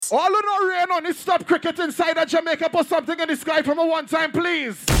All who know rain on this stop cricket inside of Jamaica, put something in the sky from a one time,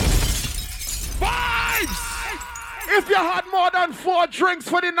 please. Vibes! If you had more than 4 drinks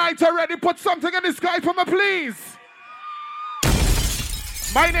for the night already, put something in the sky for me, please.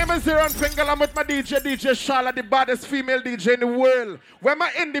 My name is Aaron Fingal. I'm with my DJ Charlotte, the baddest female DJ in the world. We're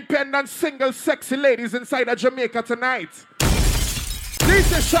my independent, single, sexy ladies inside of Jamaica tonight.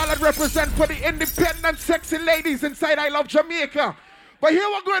 DJ Charlotte represent for the independent, sexy ladies inside I Love Jamaica. But here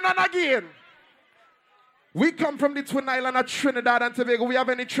we're going on again. We come from the Twin Island of Trinidad and Tobago. We have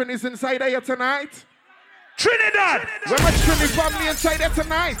any Trinis inside here tonight? Trinidad! We're my Trini family inside here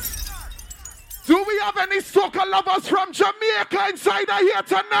tonight. Do we have any soca lovers from Jamaica inside here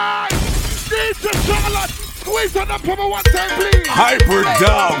tonight? DJ Charlotte, squeeze on them for me one time, please. Hyper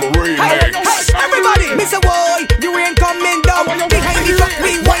Dub Remix. Hey, everybody, Mr. Boy, you ain't coming down. Behind the truck,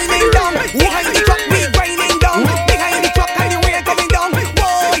 we winding down. Behind the truck, we grinding down. Behind the truck, and you ain't coming down.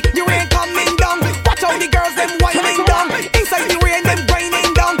 Boy, you ain't coming down. Watch all the girls, them winding down. Inside the rain, them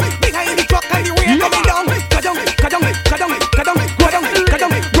grinding down. Behind the truck, and you ain't coming down. Go down in the rain.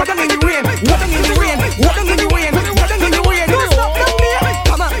 Go down in the rain. Go down in the rain. Go down in the rain. Go down in the rain.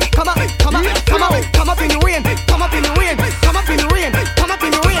 Come up in the rain. Come up in the rain. Come up in the rain. Come up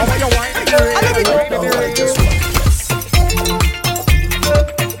in the rain. Oh, you're whining in the rain. I love it.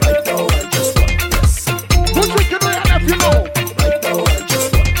 Who's drinking rain if you know?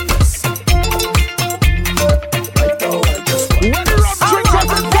 When the rum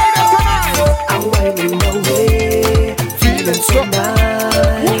drinkers inside here tonight. I'm whining away, feeling so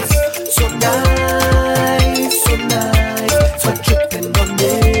nice, so nice, so nice. So tripping on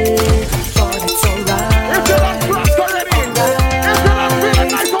me, but it's alright. If you're not crossed already, if you're not feeling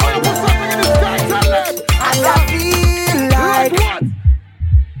nice, I want you to put something in the sky, tell them. And I feel like What?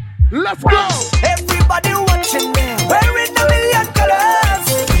 Let's go. everybody watching me, wearing a million colors.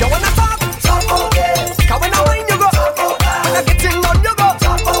 You wanna talk? Talk okay. 'Cause when I wine you go, talk okay. When I get in on you go,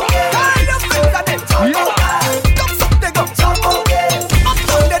 talk okay. Kind of things that they talk Yeah. okay. Thumbs up they go, talk okay. Up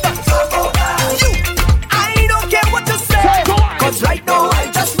down they don't talk okay. You, I don't care what you say. Talk away. 'Cause right now I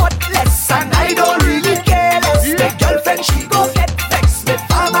just want less, and I don't really care less. Yeah. The girlfriend she go get vexed, the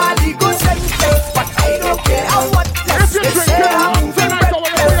family go send text, but I don't care. I want less. If you're They drinking say I'm rum moving tonight, I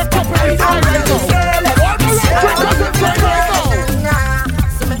want you to put your cup in the sky right now. All the rum drinkers inside right now.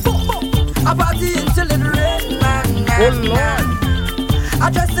 I party until it rain, man. Oh, Lord. I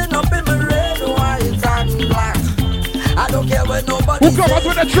dressing up in my red, white, and black. I don't care what nobody Who come out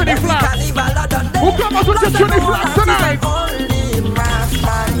with the Trini flag? Who come out with the Trini flag tonight?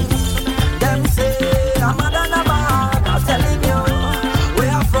 Them say I'm a man, I'm telling you. We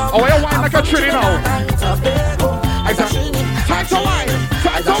are from Oh, you whine like a Trini now. I said, time to wine,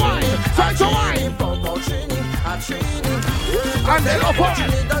 time to wine, time to wine. And then up on.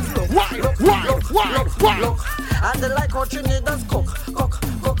 Wine. And they like how Trini does cook.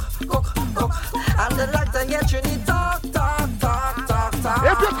 And they like to hear Trini talk.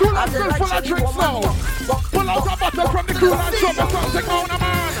 If you're cool and still full of drinks now, pull out a bottle from the cool and show me something on a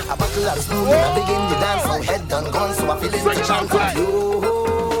man. A buckle of smooth and I begin to dance. Now head done gone, so I feel it to chant of you.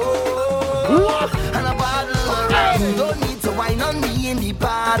 And a bottle of rum. You don't need to wine on me in the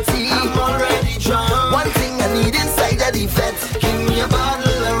party. I'm already drunk. One thing I need inside of the fence. Give me a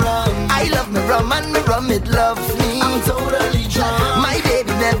bottle of rum. I love me rum and me rum it loves me. I'm totally drunk. My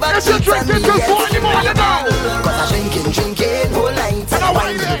baby never If you're cheats on me drinking till 4 in the morning now. Cause I drinking whole night. And I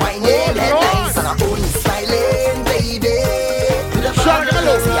whining, head nice. And I only smiling, baby. Sean, give me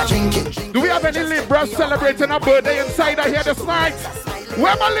low. Do we have any Libras celebrating a birthday inside of here this night?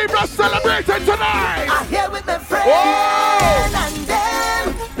 Where my Libras celebrating tonight? I'm here with my friend Oh! and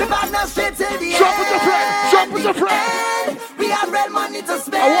them. We partner straight to the Jump with your friend, jump with your friend. We have red money to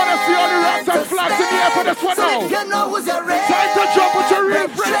spend. I want to see all the rats and flags in the air for this one So now. if you know who's your red, Time to jump with your real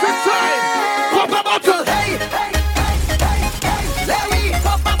friends inside. Pop a bottle. Hey, let me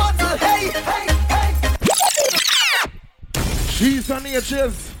pop a bottle. Hey. Cheese on the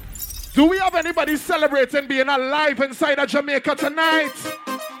edges. Do we have anybody celebrating being alive inside of Jamaica tonight?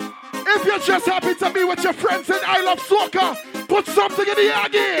 If you're just happy to be with your friends in I Love Soca, put something in the air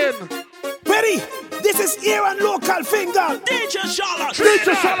again. Ready? This is Aaron Local Finger. DJ Charlotte.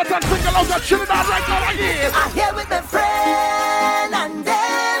 DJ Charlotte and Finger out of Trinidad right now again. I'm here with my friend and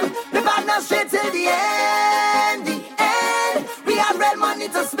them. We partner straight to the end. We have red money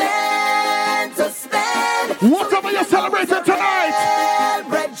to spend. Whatever you're celebrating tonight.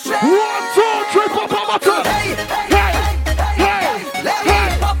 Bread train. 1, 2, 3, pop a bottle. Hey. Let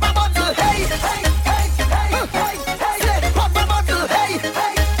me pop a bottle. Hey. Pop a bottle. Hey.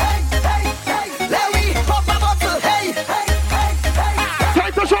 Let me pop a bottle. Hey.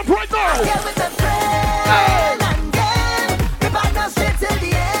 Time to jump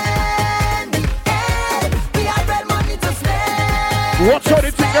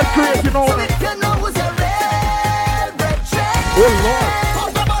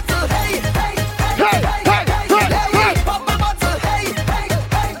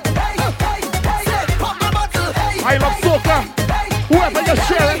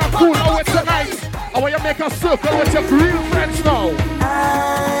circle with your real friends now.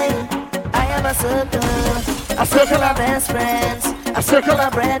 I have a circle of best friends, a circle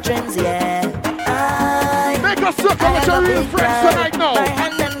of brethren, yeah. Make a circle with your real friends tonight now. My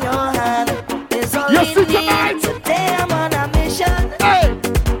hand in your hand is all You in see me. tonight? Today I'm on a mission. Hey,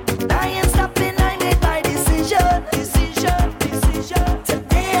 I ain't stopping, I made my decision.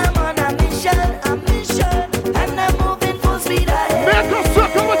 Today I'm on a mission, and I'm moving full speed ahead. make a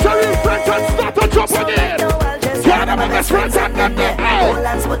circle with your real friends and start to jump again. Get them my best friends and them there. Hold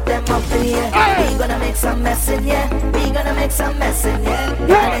hands, put them up in the air. We gonna make some mess in here. We gonna make some mess in here.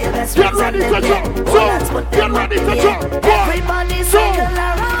 Get ready to jump. So, get ready to jump. Everybody circle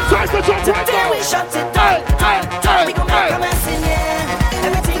around. Try to jump right Today now. we shut it down. We gonna make a mess in here.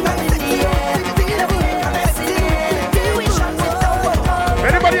 Everything up in the air. We gonna make a mess in here. Today we shut it down.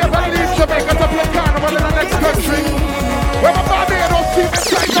 Anybody ever leave Jamaica to play carnival in the next country? Where my Barbados team is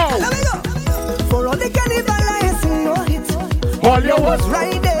right now. For all the carnival I sing no hit. All your Was was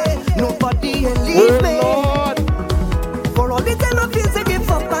right there, nobody will leave me. Lord. For all the time I feel to give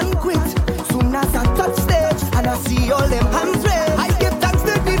up and quit. Soon as I touch stage and I see all them hands raised, I give thanks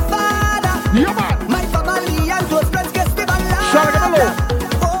to the Father. Yeah, man. My family and close friends get the Shout it balance.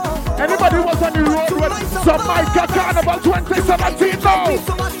 out. Anybody who was on the road with Jamaica Carnival 2017 now?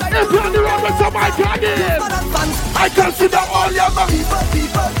 If you're on the road with Jamaica again, I consider all your money.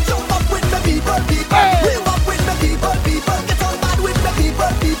 People, jump up with the people. Hey. Live up with the people. Get on bad with the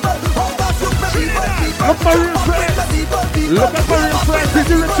people. Hold us with the people. Look for real friends. Look at for real friends. This is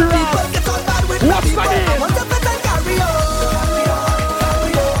the ritual. Get on bad with the What's people. the name? I want to fit and carry on.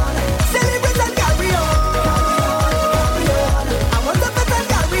 Celebrate and carry on. I want to fit and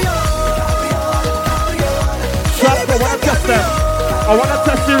carry on. Shut up, I want to test them. I want to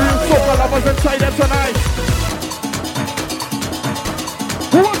test the real soca lovers inside them tonight.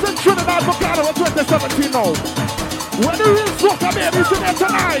 Who was in Trinidad for Carnival 2017 now? When the real soca babies in there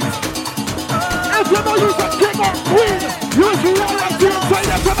tonight. If you know you're a king or queen, use royalty inside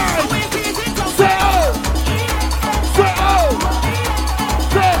them tonight. Say oh! Say oh!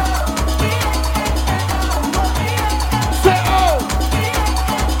 Say! Say oh!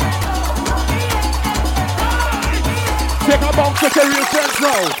 Take a bounce with your real friends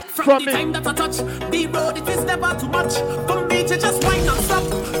now. From the me. time that I touch the road, it is never too much for me to just wind and stop.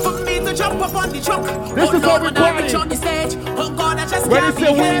 For me to jump up on the truck. This is how we when I reach party. on the stage. Oh God, I just When can't you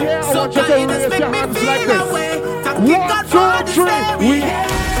say be we here. here, I So want you to God, it raise has your made me hands feel like this. away. Thank 1, God 2, for this 3, day we here.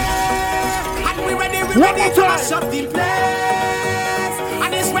 And we ready One to more time. mash up the place.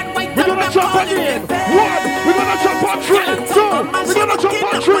 And it's red, white, We're gonna jump again. 1, we're gonna jump on 3, 2, we're gonna jump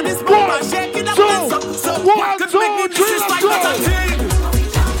on 3, 1, 2, 1, 2, 3, let's go.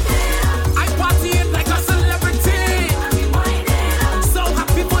 I party it like a celebrity. So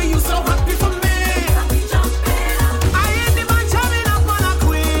happy for you, so happy for me. I ain't the man jumping up on a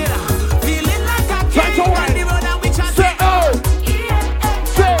queen. Feeling like a Right king away. on the road and we chat. Say oh!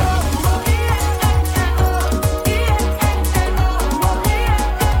 Say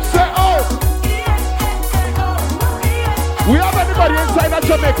Say oh! We have anybody inside of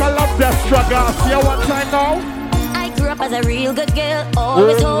Jamaica love their struggle. See you one time now? I grew up as a real good girl,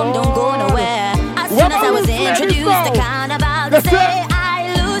 always Oh, home, don't go Lord. nowhere. As What soon as I about was this lady introduced now? to carnival, That's they say it. I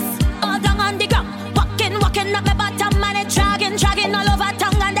loose, all down on the ground, walking up my bottom and it dragging all over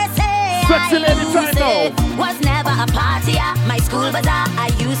tongue, and they say Sexy I lady lose time it. now. Was never a party at my school bazaar I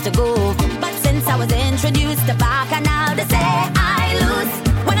used to go, but since I was introduced to Bacchanal, they say I lose.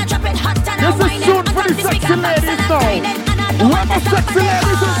 When I drop it hot and I This is whine it, soon I for the touch the sexy speaker box ladies and I now. grind it, and I don't Where want my to stop sexy and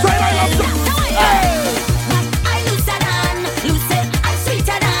ladies inside? I love them. Hey! I looser than, loose it, I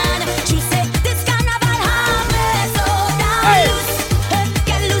sweeter than. She say this carnival have me so down. Hey.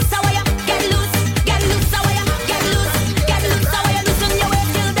 Get loose, away, get loose, get loose, away, get loose, get loose, away, loosen your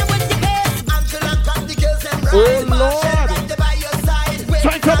waist, kill them with the bass. Oh Lord!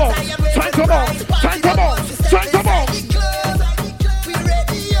 Time to bounce! Time to bounce! Time to bounce! Time to bounce!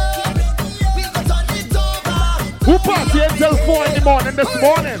 Who party until 4 in the morning this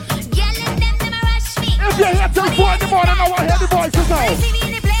morning? If you're here till 4 in the morning, I want to hear the voices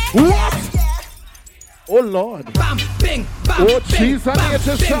now. What? Oh Lord! Bam, bing, bam, Oh, bing, cheese and bam,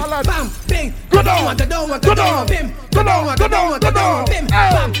 nature bing, salad. Bam, bing, Go down, go down, go go down, down, bim, go down, go down, go down. bim,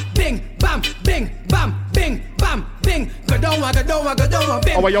 Hey. bam, bing, bam, bing, bam, bing, bam, bing, go down,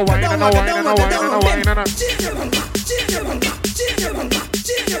 bim. Oh, you're whining, go down, whining, go down, whining, bim. whining.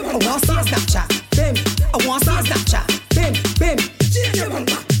 I want some Snapchat, bim. I want some Snapchat, bim, bim.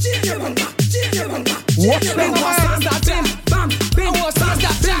 What's I that, want some man? Snapchat, bam, bim. I want some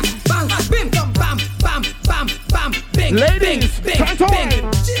Snapchat, bam, bim, bam, bam, bam, bam, bing, Ladies, bing, time to bing,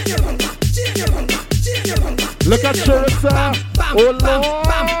 wine. Look at Sharissa. Oh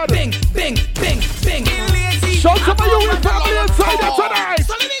Lord. Bing, bing, bing, bing. Show some of you with family inside there tonight.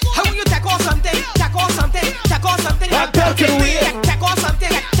 How will you take off something? Take off something. Take off something. I'm belting with. Take off something.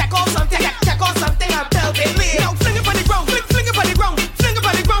 Take off something. Take off something. I'm belting with. Now fling it on the ground. Fling it on the ground. Fling it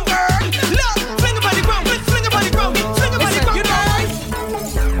on the ground, girl. Look, fling it on the ground. Fling it on the ground. Fling it on the ground.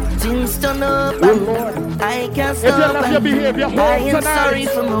 Things turn up. Oh Lord. I can't If you stop. love your behavior I home am sorry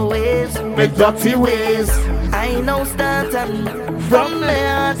tonight. for my ways. Make dirty ways. I know start and from the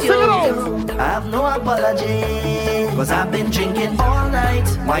heart. Sing it out. I have no apology. Cause I've been drinking all night,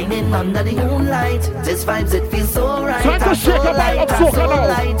 whining under the moonlight. This vibes, it feels so right. Time to I'm shake so your body light, up, I'm soca so now.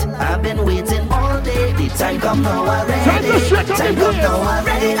 light. I've been waiting all day. The time come now already. Time to shake up Time the come place. now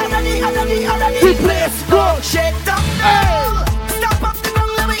already. The place go. Shake down. Hey. Stop up the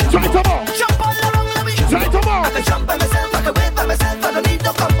ground, let me Try to more. jump all around, let me Try to more. I can jump by myself, I can wait by myself, I don't need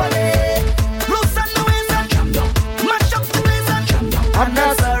no company. Loose and the ways and mash up the place and I'm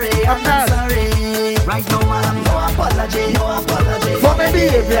not sorry, I'm not sorry. Right now I have no apology, no apology For my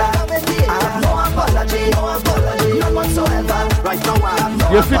behavior. I have no apology, no apology, none whatsoever. Right now I have no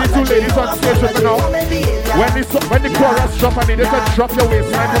You see the two ladies on stage with me now? for my behavior. When the chorus drop, I need you to drop your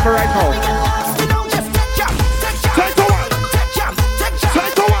waistline for me right now. You know, just take jump, Take the one. take jump, take jump.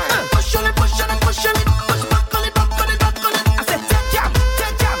 Take the one. Push on it, push on it, push on it, push back on it, back on it, back on it. I said take jump,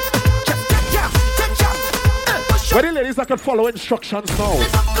 just take jump, take jump. Push on Where the ladies that can follow instructions now?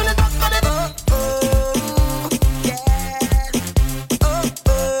 it, back on it, back on it.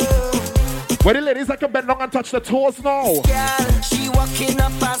 Where the ladies that can bend down and touch the toes now? Girl, she walking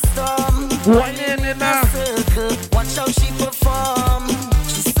up a storm, Whining in a circle. Watch how she perform.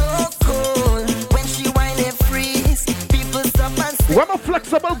 She's so cool when she whine and freeze. People stop and stare Where my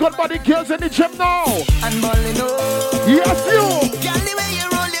flexible good body girls in the gym now? and balling up. Yes, you. Girl, the way you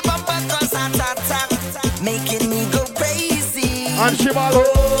roll your bumper cause heart attack, making me go crazy. And she ball.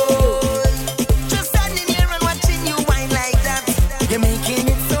 Just standing here and watching you whine like that. You're making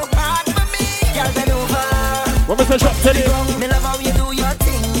it so hard for me. Girl, bend over. When we say drop to the Me love how you do your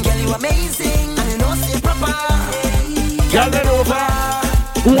thing. Girl, you amazing. And you know stay proper. girl bend over.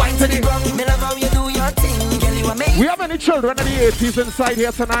 Wine to the Me love how you do your thing. Girl, you amazing. We have any children in the 80s inside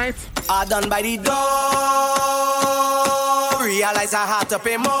here tonight? I done by the door. Realize I had to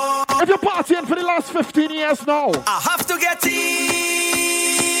pay more. If you're partying for the last 15 years now, I have to get in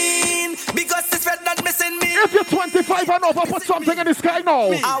because this red not missing me. if you're 25 and over, put something in the sky now.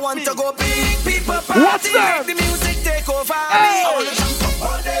 I want to go big people party. What's that? Make the music take over Hey. me. I wanna jump up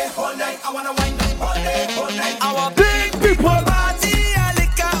all day, all night. I wanna wind up all day, all night. I want Big people. party, a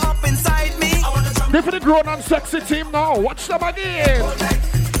liquor up inside me. I wanna jump They for the grown and sexy team now. Watch them again. all night,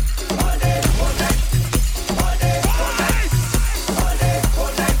 all day, all night. All day, all night. All day,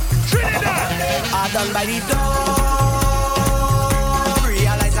 all night. Trinidad. I done by the door.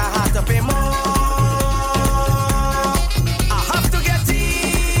 Realize I had to pay more. I have to get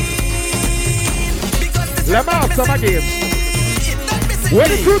in because this Let me have some again. Where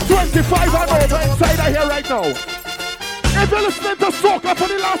the crew 25 and over inside of here right now. If you're listening to soca for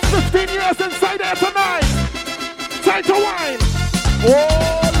the last 15 years inside there tonight, time to wine. Oh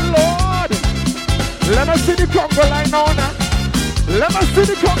Lord. Let me see the Congo line now. Let me see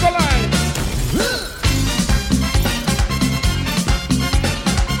the Congo line.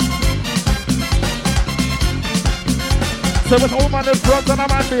 So with a woman in front and a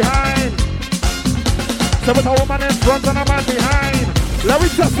man behind. So with a woman in front and a man behind. Let me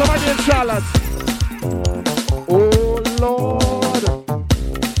test somebody in Charlotte. Oh Lord.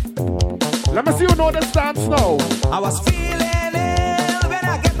 Let me see you know this dance now. I was feeling ill when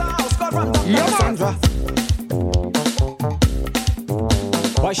I get the house call from Dr. Yeah, man. Sandra.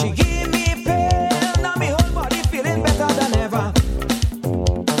 Why she give me pain, now me whole body feeling better than ever.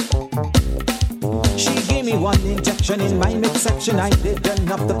 She gave me one injection in my midsection, I didn't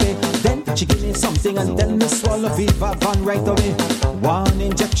have to pay. Then she gave me something and tell me swallow Viva Van right away. One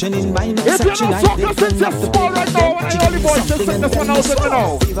injection in my If you're midsection, not I soccer, didn't sing have this to small pay. right now. Then And she all the gave me boys just something sing and this tell one me out with me swallow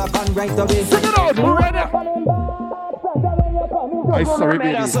now. Viva Van right away. Sing it out, ready? I'm sorry,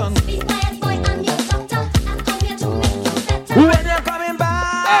 baby. Medicine. Be quiet, boy, I'm your doctor. I'm here to make you better. When you're coming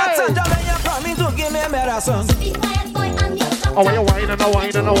back, Hey. Sandra, when you're coming to give me medicine. Be quiet, boy, I'm your doctor. Oh, you're whining, no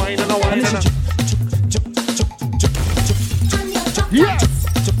whining, no whining, no whining. I'm your doctor. Yes.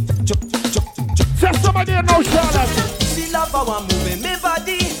 Test somebody in now, Charlotte. She love how I'm moving my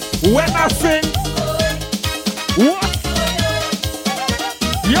body. When I sing. What?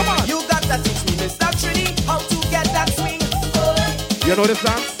 Yeah, man. You got to teach me, Miss Trini, how to get that swing. You know this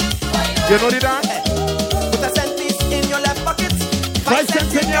dance? You know the dance? Put a cent piece in your left pocket, 5 5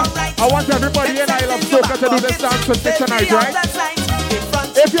 cents in here. I want everybody in I Love Soca to do this dance with me tonight, right?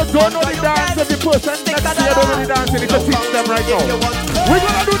 If you don't know the dance, if the person next to you don't know the dance, you need to teach them right now. We're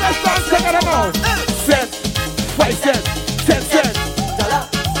gonna do this dance together now. Cent, 5 cents, 10 cents.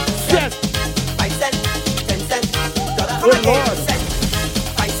 Cent. 5 cents, 10 cents, dollar. Oh Lord. 5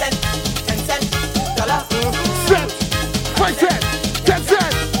 cents, 10 cents, dollar. Cent, 5 cents, 10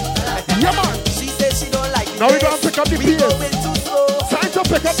 cents. Yeah, man. She says she don't like Now we gonna pick up the we pace. going too slow. Time to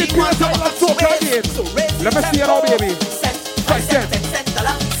pick up the pace of Love Soca again. Let me see it now, baby. 5 cents, 10 cents,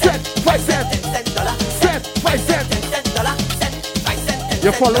 dollar. cent, 5 cents, 10 cents, dollar. cent, 5 cents. 10 cents, dollar. 5 cents.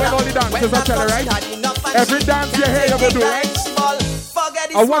 You're following all the dances, I tell you, right? Every dance you hear, you go do, right?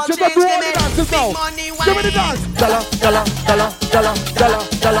 I want you to do all the dances now. Give me the dance. Dalla, dalla, dalla, dalla, dalla,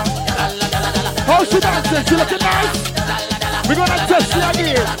 dalla. How she dancing? She looking nice? We're gonna test you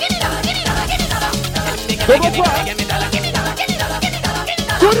again. Go back.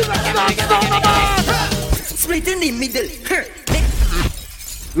 Do the next dance now, my man. Split in the middle.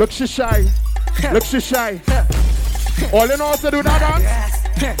 Look, she shy. Look, she shy. All you know how to do that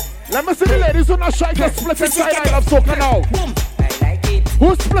dance? Let me see the ladies who not shy to split inside I Love Soca now.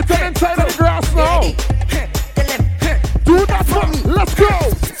 Who's splitting inside of the grass now? Do that one. Let's go.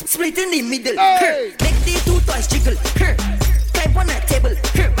 Split in the middle. Hey. Make the two toys jiggle. Climb on a table.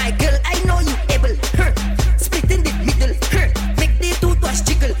 My girl, I know you able. Split in the middle. Make the two toys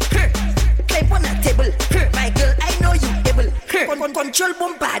jiggle. Climb on a table. My girl, I know you able. Control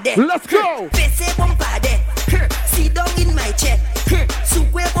bombade. Let's go. Face bombade. Sit down in my chair.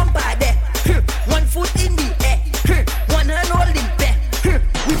 Sukwe bombade. 1 foot in the air. 1 hand holding back.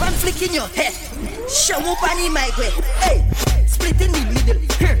 We van flick in your hair. Show up on my way. Hey, split in the middle.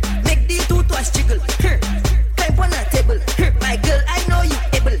 Make the two toys jiggle. Climb on a table. My girl, I know you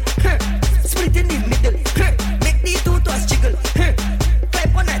able. Split in the middle. Make the two toys jiggle.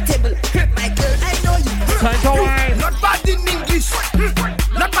 Climb on a table. My girl, I know you. Time to wine. Not bad in English,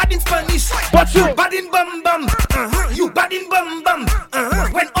 not bad in Spanish, But you bad in bum bum. You bad in bum bum.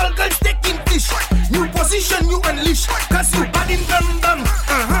 When all girls taking fish, new position you unleash. Cause you bad in bum bum.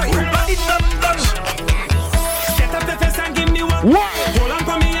 You bad in bum bum. Set up the face and give me one. Why? Hold on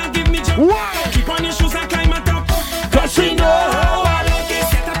for me and give me jump. Why? Keep on your shoes and climb on top. Cause she know how I like it.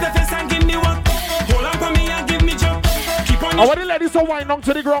 Set up the face and give me one. Hold on for me and give me jump. Keep on I your want the ladies to wind down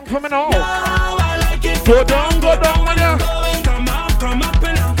to the ground for me now. how I like it. Go down when you. Come up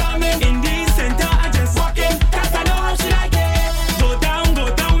and I'm coming in the center. I just walk in, cause I know how she like it. Go down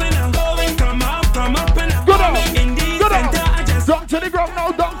when I'm going. Come up and I'm Go down. coming in the Go down. center. I just Down to the ground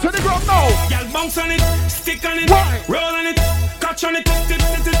now. Down to the ground now. Y'all bounce on it, stick on it, Why? roll on it, catch on it, tip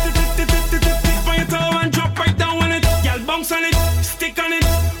on your toe and drop right down on it. Y'all bounce on it, stick on it,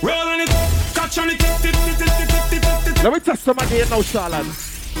 roll on it, catch on it, Let me test them again now, Charlotte.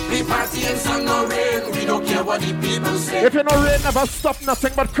 We party in sun or rain, we don't care what the people say. If you know rain never stop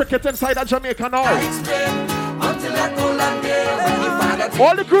nothing but cricket inside of Jamaica now. Until I go and day when we find out.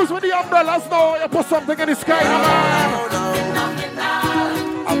 All the crews with the umbrellas now, you put something in the sky now, man.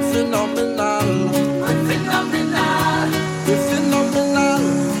 I'm phenomenal. I'm phenomenal. We're phenomenal.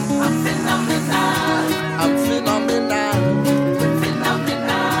 I'm phenomenal. I'm phenomenal. We're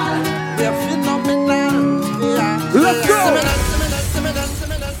phenomenal. We're phenomenal. Yeah. Let's go.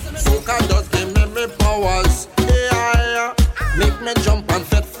 Soca just give me powers. Yeah. Make me jump and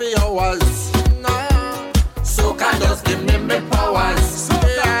fit for hours. Nah. Soca just give me powers.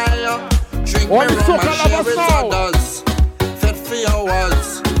 Yeah. Drink All me the rum soca and share lovers with now. others. Fit for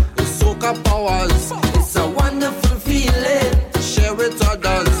hours. It's soca powers. It's a wonderful feeling to share with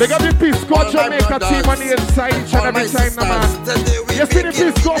others. Big up the Peace Corps All my Jamaica brothers, team on the inside each and all every my time, now, man. sisters, today we You see the make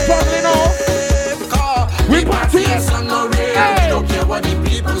it Peace Corps family now? We party in sun or rain. Hey. We don't care what the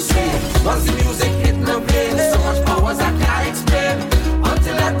people say. Once the music hit the brain, so much powers I can't explain.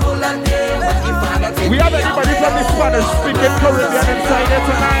 Until I go and day when we find out. We have anybody from the Spanish speaking Caribbean inside here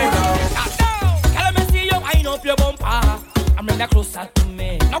tonight? Let me see you wind up your bumper. I'm bring that closer to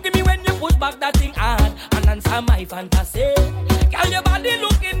me. Now give me when you push back that thing hard and answer my fantasy. Girl, your body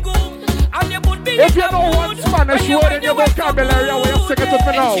looking good and you put me If in you the know mood. one Spanish When you- word when in your you wake up vocabulary, I will sing it to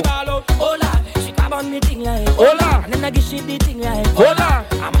me now. She ball out, hola. She grab on me thing like Hola. and then I give she the thing like Hola.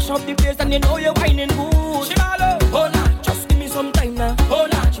 I mash up the place and you know you're whining good. She ball out, hola. Just give me some time now.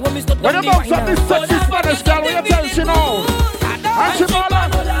 Hola. She want me to When you bounce up this sexy Spanish girl, what you tell she now? And she ball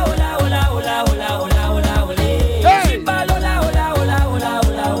out. Hola, hola, hola, hola, hola, hola, hola, hola. Hey. She ball hola, hola, hola, hola,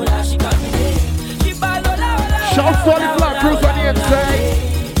 hola, hola. She got me there. She ball hola, hola, Shout hola, for the hola, black hola, crews on the hola, inside.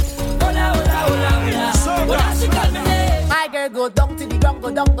 hola, hola, hola, hola. Hola, she got me there. My girl, go down to the ground, go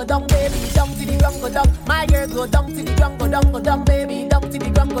down, baby, down to the ground, go down. My girl go down to the ground, go down, baby, down to the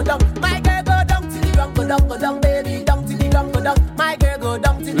ground, go down. My girl go down to the ground, go down, baby, down to the ground, go down. My girl go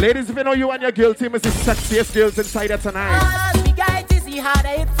down to the. Ladies, if you know you and your girl team is the sexiest girls inside here tonight. The guy to see how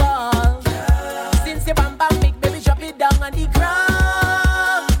they fall. Since you bam bam big, baby, drop it down on the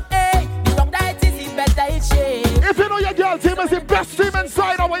ground. Hey, the wrong that is it better it shake. If you know your girl team is the best team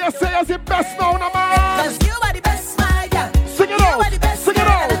inside, or what you say is the best now, man. Cause you are the best, my girl. Sing it You out. are the best, Sing it girl,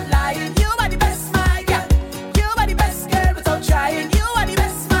 out. I'm lying. You are the best, my girl. You are the best girl without trying. You are the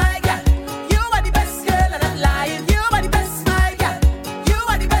best, my girl. You are the best girl and I'm lying. You are the best, my girl. You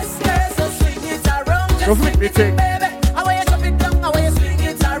are the best girl, so swing it around. Just Don't swing make me the thing, think. baby. How you chop it down? How you swing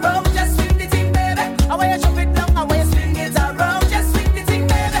it around? Just swing the thing, baby. How you chop it down? How you swing it around? Just swing the thing,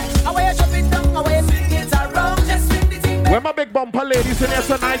 baby. How you chop it down? How you swing it around? Just swing the thing, baby. Where my big bumper ladies in here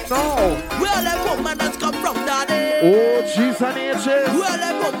tonight now? Where them woman has come from, daddy? Oh, jeez and ages. Where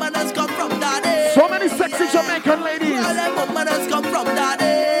them woman has come from, daddy? So many sexy Jamaican ladies. Where them woman has come from,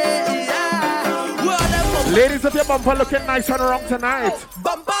 daddy? Yeah. Where them woman Ladies, if your bumper looking nice and wrong tonight.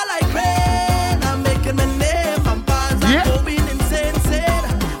 bumper like rain, I'm making my name. Bumpers Yeah. are going insane,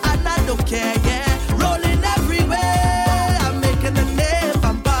 and I don't care, yeah. Rolling everywhere, I'm making a name.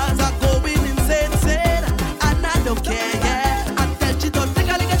 Bumpers are going insane, and I don't care, yeah. I tell you don't think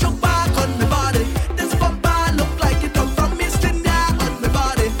I like a choke back on my body. This bumper look like it come from East India on my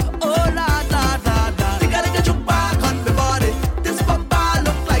body. Oh la la la la, think I like a choke back on my body. This bumper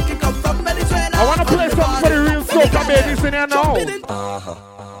look like it come from Venezuela. I want to play something for the real soca babies in here now.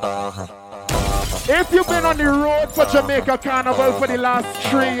 If you've been on the road for Jamaica Carnival for the last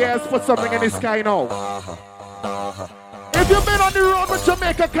 3 years, put something in the sky now. If you've been on the road with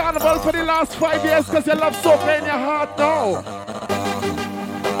Jamaica Carnival for the last 5 years because you love soca in your heart now.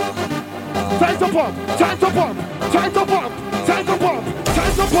 Time to pump, time to pump, time to pump, time to pump,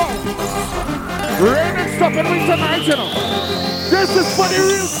 time to pump. Rain and stuff and winter night, you know. This is for the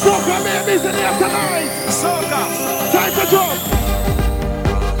real soca babies in here tonight. Soca. Time to jump.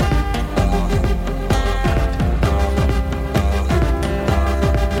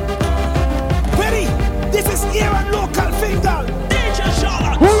 Ready? This is here and local finger. DJ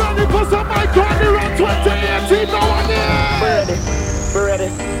Charlotte. Who ready for some mic on the road 2018 now and then? We're ready.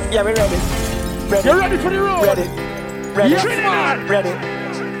 Yeah, we're ready. Ready. You ready for the road? Ready. Ready. Yes, man. Ready.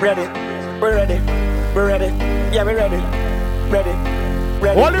 Ready. We're ready. We're ready. Yeah, we're ready. Ready.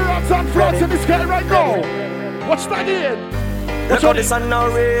 Ready. All the rocks and frogs in the sky right now. Watch that in. Look how the sun now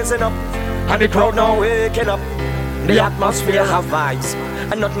raising up, and the crowd now waking up. The atmosphere have vibes,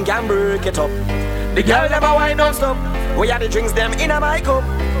 and nothing can break it up. The girl never wine non-stop. We have the drinks them in a my cup.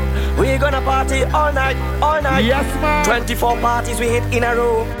 We gonna party all night, all night. Yes, man. 24 parties we hit in a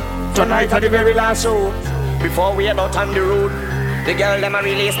row. Tonight at the very last show. Before we head out on the road, the girl them a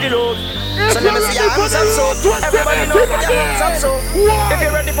release the load. So let me see your hands up so. Everybody know put your hands up so. If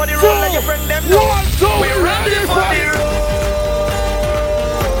you're ready for the road, let your friend them know. We're ready for the road.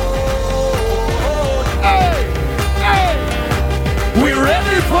 Hey, hey. We're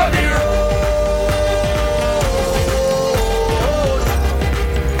ready for the road.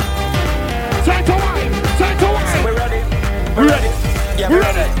 Time to wine, time to wine. We're ready. We're ready. Yeah, We're we're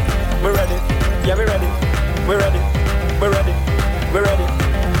ready. ready. We're ready. Yeah, we're ready. We're ready. We're ready. We're ready.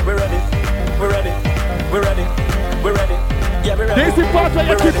 We're ready. We're ready. We're ready. We're ready. Yeah, we're ready. This is part where you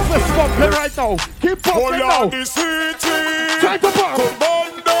We're keep ready. this pumping right now. Keep pumping now. the city. Time to pump.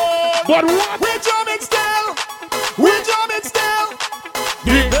 But what? We jamming still. We jamming still.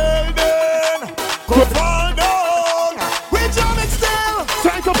 The building could fall down. We jamming still.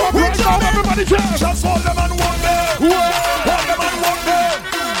 Time to pump right now. Everybody jam. Just hold them and walk them. Hold them and walk them.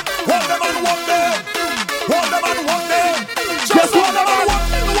 Hold them and walk them. Hold them and walk them. Just hold them and walk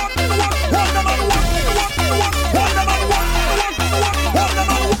them. Hold them and walk them. Hold them and walk them. Hold them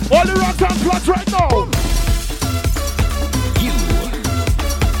and walk them. All the rocks and flats right now.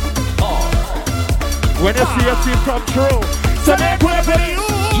 When you see a team come through, so make way for the you.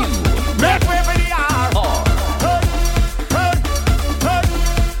 Make way for the R.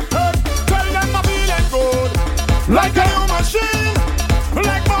 Tell them I'm feeling good. Like a new machine.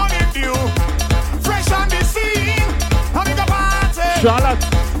 Like morning dew. Fresh on the scene. Having a party. Charlotte,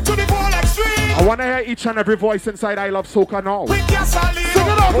 To the full extreme. I want to hear each and every voice inside I Love Soca now. With your salute. Sing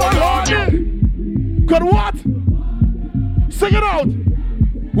it out, Lordy. Good what? Sing it out.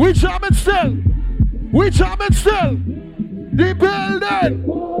 We jamming still. We jamming still. The building.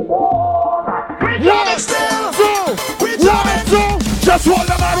 We jamming still. Two. We jamming. 1, 2. Just hold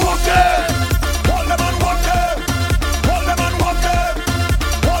them and walk it. Hold them and walk them. Hold them and walk them.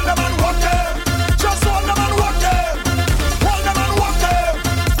 Hold them and walk them. Just hold them and walk them. Hold them and walk them.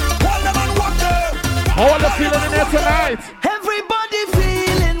 Hold them and walk them. tonight. Everybody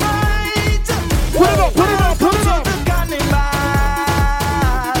feeling right. Put it up, put it up, put it up. The carnival.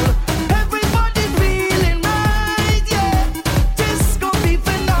 Everybody feeling right, yeah. This gon' be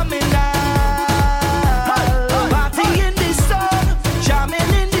phenomenal. Party in the sun,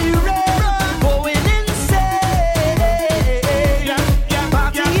 jamming in the rain, going insane.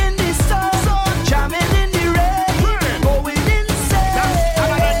 Party in the sun, jamming in the rain, going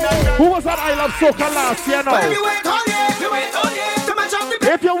insane. Who was that I Love Soca last year now? You wait all year, you wait all year to match up the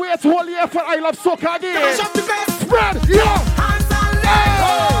best. If you wait whole year for I Love Soca To again, match up the best. spread, yeah. Hands and legs.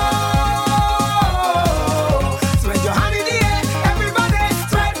 Spread your hand in the air, everybody.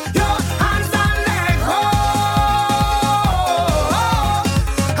 Spread your hands and legs.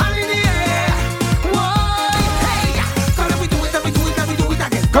 Hand in the air. Whoa. Hey, come on, we do it, and we do it, and we do it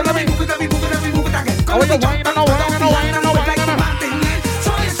again. Come on, we move it, and we move it, and we move it again. Oh, you whine and a whine and a whine and a whine and a whine.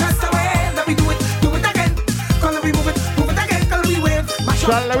 Throw your stress away, then we do it again. Come on, we move it again. Come on, we wave. Mash up.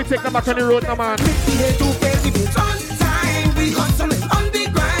 Shall let me take them back on the road now, man. We here to pay the bills on time. We hustling on the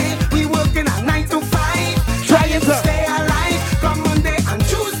grind. We working at 9 to 5. Trying to stay alive. From Monday and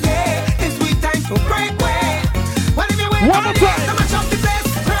Tuesday, it's we time to break away. What if you wait One more all day time. to match up the best?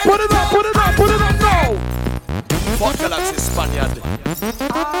 Put it up, put it up, put it up now. Fuck Galaxy Spaniard.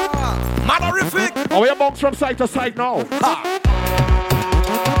 Madorific. Oh, you bounce from side to side now.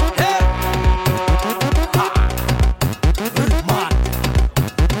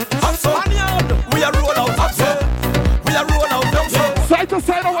 Spaniard. We are roll out of here. We are roll out of here. Side to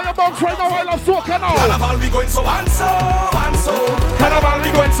side, oh, you bounce right now. I Love Soca now. Carnival we going so and so and so. Carnival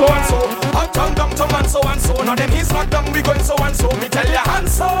we going so and so. Uptown, downtown and so and so. Now them he's locked down we going so and so. Me tell ya and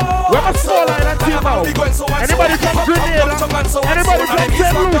so. We're a small island team now. We going so and so. Anybody from Grenada? Anybody from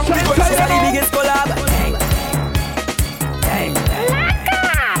St. Lucia? Inside The now. biggest collab.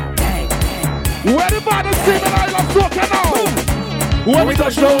 Where the baddest team in I Love Soca now? When we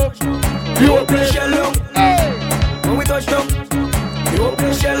touch down, you will play. Hey. When we touch down, you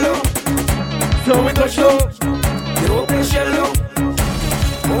open shell up. So we touch down. You open shell up.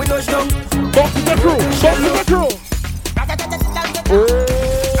 When we touch down, Bounce to the crew. Bounce to the crew. Oh,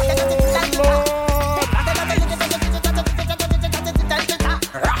 Lord.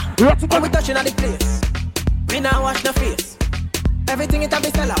 Rock to when we the touching at the place, we now wash the face. Everything it have be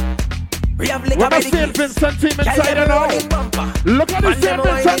sell out. We have liquor We're by the the St. case. Vincent team Girl, inside them and now. rolling bumper. Look at the Man, St. them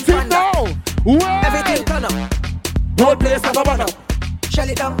Vincent whining team panda. now. Everything turn up. Whole place have a banner. Shell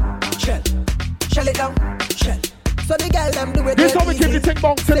it down, shell. Shell it down, shell. So the girl them do it This real how we keep easy. the thing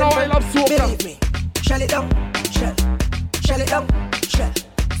bouncing now. I Love Soca. Believe me. Shell it down, shell. Shell it down, shell.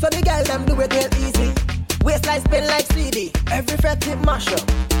 So the girl them do it real easy. Waistline spin like CD. Every fret it mash up.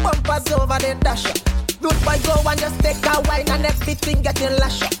 Bumpers over then dash up. Good boy go and just take a wine and everything getting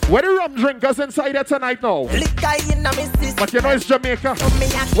lash up. Where the rum drinkers inside there tonight now? Liquor in a missus. But you know it's Jamaica. So me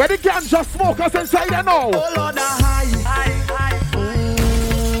a Where the ganja smokers inside there now? Oh Lord, high.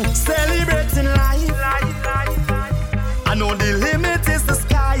 Celebrating life. I know the limit is the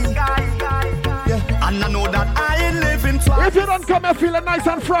sky. Yeah. And I know that I ain't living twice. If you don't come here feeling nice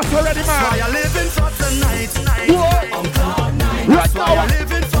and fresh already, Why man. I living for tonight. Whoa. On cloud nine. Right That's why I now.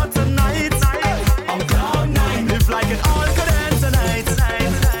 living for tonight. On cloud nine. Live like it all could end tonight.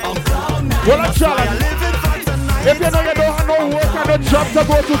 On cloud nine. Well, I'm That's why I challenged. living for tonight. If you know you don't have no work and no job to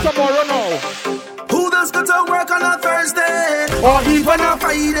go to tomorrow now. Who does go to work on a Thursday Or even a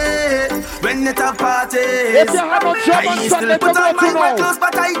Friday when it a party? If you have no job on I Sunday still to put on go to my now. clothes,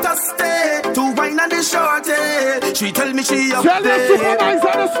 but I just stay to wine and the shorty. She tell me she up Tell your there.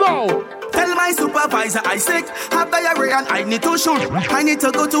 supervisor this now. Tell my supervisor I sick, have diarrhea and I need to shoot. I need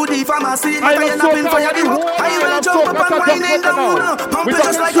to go to the pharmacy. I If I love end up in soca, fire, the whole I will love jump soca, up that's and a whine jump it down. now. Pump We it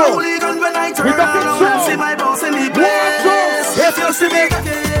just talking like a show. hooligan when I turn We talking around show. and see my boss in the One, place. two. If you see me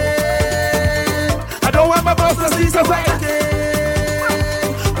again, I don't want my boss to see so white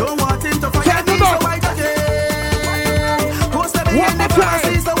again. Don't want him to find Check me it so out. white again. Post me One in the more time.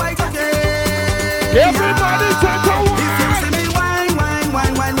 pharmacy so white again. Everybody take a If you see me wine, wine,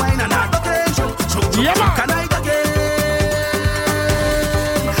 wine, wine, wine, and I go get choke, choke, Yeah, man. can I get it?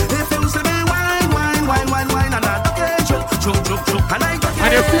 If you see me wine, wine, wine, wine, wine, and I go get choke, choke, choke, choke, can I get it?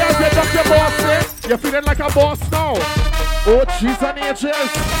 And you see as you duck your boss, eh? You're feeling like a boss now. Oh, cheese and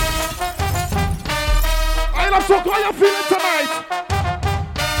ages. I love so how you feeling tonight.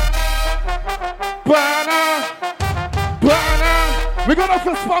 Bana, Bana. We're gonna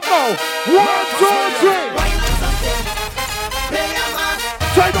fist pump now. 1, 2, 3.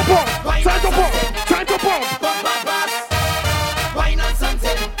 Time to pump, time to pump, time to pump.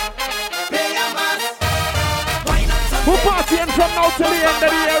 We're partying from now till the end of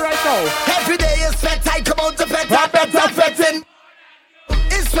the year right now. Every day you is sweat, I come out to sweat, I better sweating.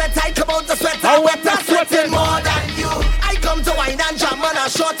 It's sweat, I come out to sweat, I better sweating more than you. I come to wine and jam and I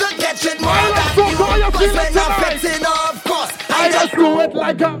short to catch it more than you. Cause when I'm fetting, of course, I just do it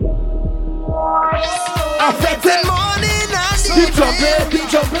like a fetting morning and keep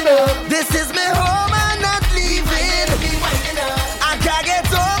jumping up. This is me home and not leaving. I can't get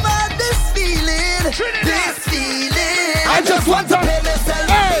over this feeling. I just want to pay myself.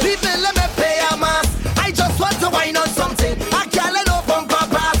 People let me pay a mass. I just want to wine on something. I can't let no bumper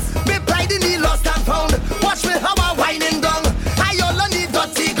pass. Me pride in the lost and found. Watch me how I'm whining down. I only need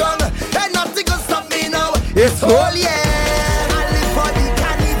dirty gun. And nothing can stop me now. It's whole year. I live for the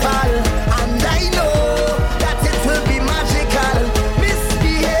carnival. And I know that it will be magical.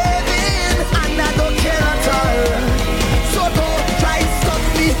 Misbehaving and I don't care at all. So don't try to stop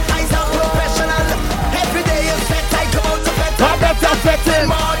me. I'm a professional. Every day is sweat. I come out to sweat. I better sweating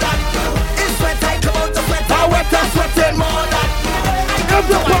more than you. It's sweat. I come out to sweat. I better sweating more than you. I come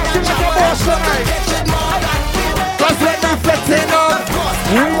to wine and jam and I short to catch it more than you. Cause when I'm sweating up,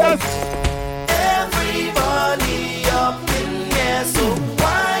 everybody up in here. So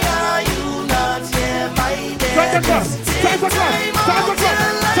why are you not here, my dear? Time to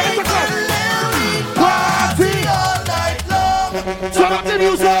Party all night long. turn up the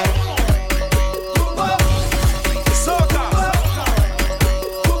music.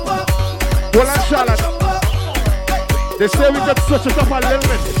 Well, I'm Charlotte. They say we can switch it up a little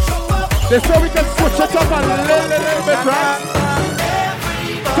bit. They say we can switch it up a little bit, right?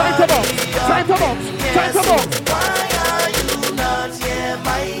 Time to bounce. Why are you not here,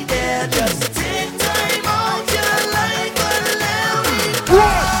 my dear? Just take time out your life and let me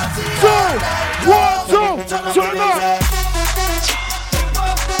One, two, turn up.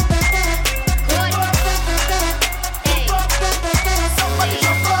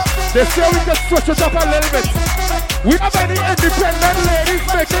 They say we can switch it up a little bit. We have any independent ladies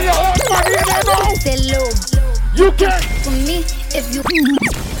making your own money in there now? Say low. You can. For me, if you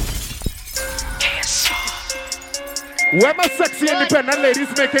Where my sexy independent ladies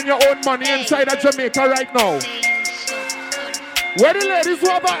making your own money inside of Jamaica right now? Where the ladies who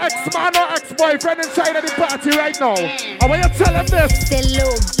have an ex-man or ex-boyfriend inside of the party right now? I want you to tell them this. say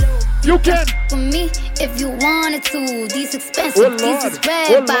low. You can. For me, if you wanted to. These expensive, Oh, Lord. these is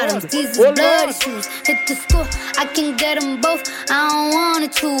red Oh, bottoms, Lord. these is Oh, bloody Lord. shoes. Hit the school, I can get them both. I don't wanna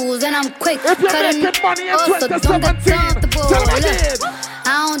choose, and I'm quick. If you're cutting making money in off, so don't get 2017, comfortable. tell them Look, again.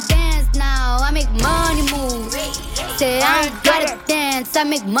 I don't dance now, I make money move. Say I ain't gotta dance, I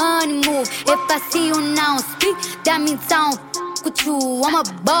make money move. If I see you now speak, that means I don't f with you. I'm a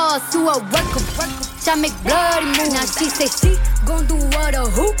boss, you a worker. I make bloody moves. Now she say she gon' do what or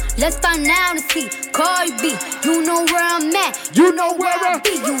who? Let's find out and see. Cardi B, you know where I'm at. You know where I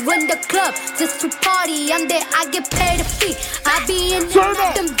be. You in the club just to party. I'm there, I get paid a fee. I be in Turn there,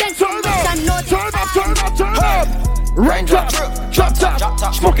 up, them dancing, turn bitch, I know up, turn up. Raindrop, drop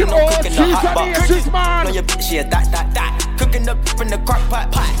top, smoking old cheese on the edges, man. On your bitch, yeah, that. Cooking up in the crock pot.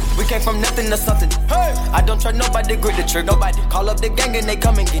 We came from nothing to something. Hey, I don't try nobody, grip the trick. Nobody call up the gang and they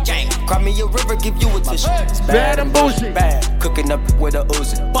come and get gang. Cry me a river, give you a tissue. It's Bad and bullshit. Bad, cooking up with a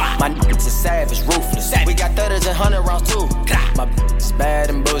Uzi. My niggas is savage, ruthless. We got 30s and 100 rounds too. My is bad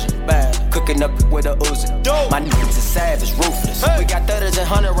and bullshit. Bad, cooking up with a Uzi. My niggas is savage, ruthless. We got 30s and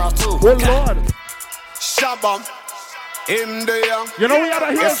 100 rounds too. Oh, Lord. Shabam. In there. You know we had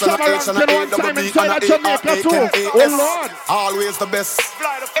a heel summer one time inside of Jamaica too. Oh, Lord. Always the best.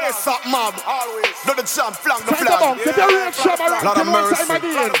 ASAP mob. Always. Do the jump, flank the Time to flag. bounce. If you're real summer Lot one of time mercy.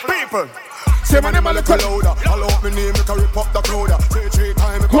 again. People. Say my name a little louder. All out me name, make a rip up the crowd. Three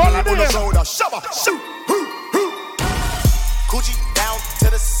times, make Call a it on the in. shoulder. Shabba, shoot. Coochie down to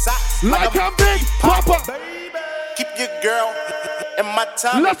the socks. Like a big papa. Keep your girl in my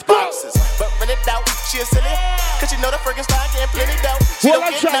time Let's go. boxes. But when it doubt, she a silly. Cause she know the friggin' style getting plenty doubt. She Hold don't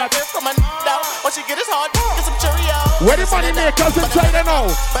on, get Charlotte. nothing from my doubt. What she get is hard, get some Cheerios. Where the money makers in China now?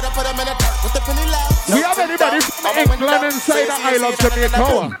 But I put them in the dirt with the penny loud. We have anybody from England inside the Isle of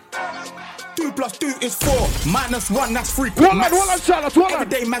Jamaica? 2 + 2 is 4. -1, that's 3. Hold on, Charlotte, hold on.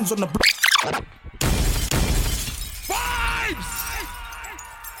 Everyday man's on the block.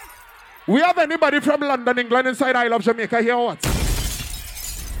 We have anybody from London, England inside Isle of Jamaica here or what?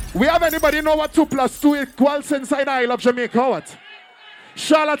 We have anybody know what 2 + 2 equals inside Isle of Jamaica or what?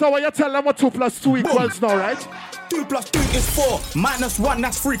 Charlotte, I want you to tell them what 2 + 2 equals now, right? 2 + 2 is 4. -1,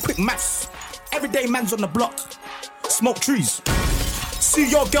 that's 3. Quick maths. Everyday man's on the block. Smoke trees. See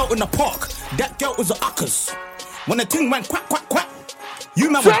your girl in the park. That girl was a uckers. When the thing went quack, quack, quack, you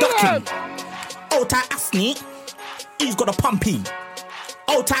man were Tell ducking. them. Old tight Asney, he's got a pumpy.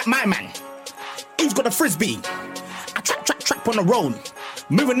 Old tight my man, He's got a frisbee. I trap on the road.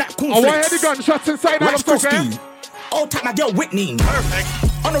 Moving that cool I want to hear the gunshots inside Rice of the crispy. All time my girl Whitney.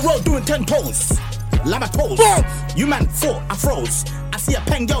 Perfect. On the road doing 10 toes. Lama toes. You man fought, I froze. I see a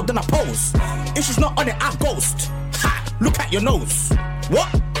pen girl, then I pose. If she's not on it, I ghost. Ha! Look at your nose. What?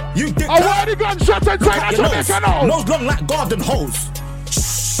 You did I want the gunshots inside of Jamaica now. Nose long like garden hose.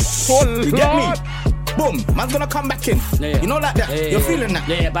 You get me? Boom, man's gonna come back in. You know like that? You're feeling that?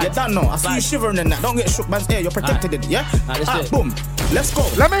 You don't know. I see you shivering in that. Don't get shook, man's ear. You're protected in it, yeah? Boom. Let's go.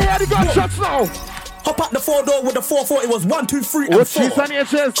 Let me hear the gunshots now. Hop out the 4-door with the 440. It was 1, 2, 3, and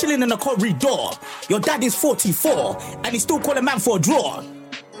 4. Chilling in the corridor. Your dad is 44, and he's still calling man for a draw.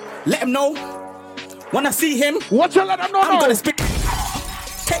 Let him know. When I see him, what you let him know? I'm gonna spit.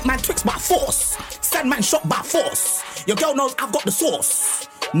 Take man tricks by force. Send man shot by force. Your girl knows I've got the sauce.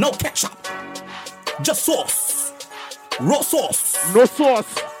 No ketchup. Just sauce. Raw sauce. No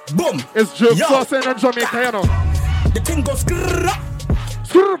sauce. Boom. It's just sauce in Jamaica, you know. The thing goes skrrrr.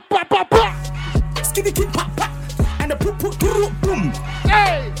 Skrrrr, pa, pa, pa. Skitty kid pop pop. And the poop poop boom.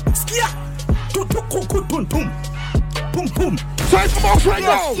 Hey. Skia. Boom boom boom. Boom boom. Try some more right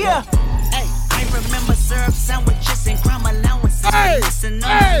now. Yeah. Hey, I remember syrup sandwiches and crime allowances. Listen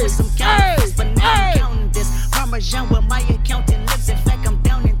on with some counters, but now I'm counting this. Parmesan with my accountant lips. In fact, I'm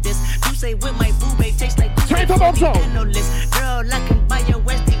down in this. You say with my boo babe tastes like analyst. Girl, I can buy your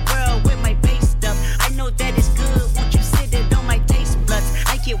Westie world with my base stuff. I know that it's good. Won't you sit it on my taste buds?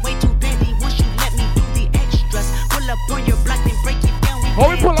 I get way too petty once you let me do the extras. Pull up on your block and break it down. How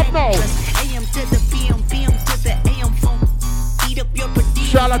we pull up now? AM to the PM, PM to the AM phone. Eat up your per diem.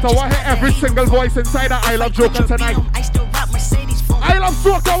 Charlotte, I want to hear every single voice inside of I Love Joker tonight. I still rock Mercedes phone. I Love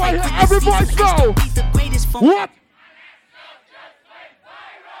Joker, I want to hear every voice now. What?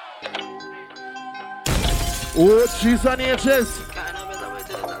 Oh, jeez and ages.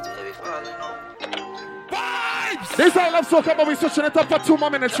 This I Love Soca, but we're switching it up for 2 more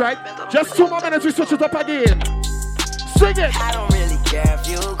minutes, right? Just 2 more minutes, we switch it up again. Sing it. I don't really care if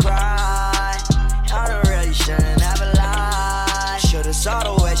you cry. I don't really shouldn't have a lie. Should've saw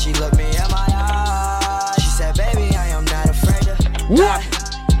the way she looked me in my eyes. She said, baby, I am not afraid to. What?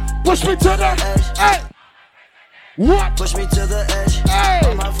 Push me to the edge. Hey. What? Push me to the edge. Hey.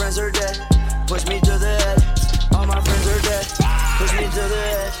 All my friends are dead. Push me to the edge. All my friends are dead. Push me to the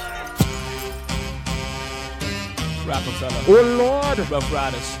edge. Rockefeller. Oh Lord. Rough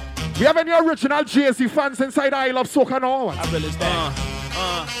Riders. We have any original Jay-Z fans inside I Love Soca now? I really stand.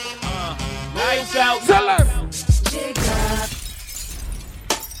 Lights out. Tell them.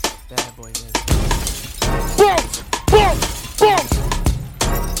 Bad boy, Bounce, bounce, bounce.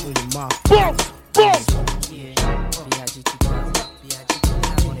 Bounce, bounce.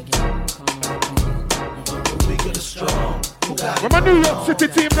 We're my New York City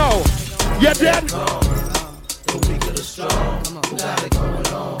team now. You dead?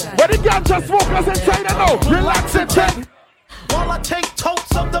 But the ganja smokers inside now. Relax and check. While I take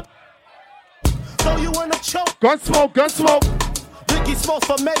totes of the throw you in a choke. Gun smoke, gun smoke. Biggie Smalls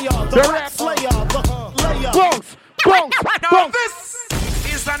for mayor, the rap slayer, the layer. Bounce, bounce, bounce.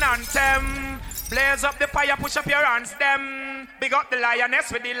 This is an anthem. Blaze up the fire, push up your hands, them. Big up the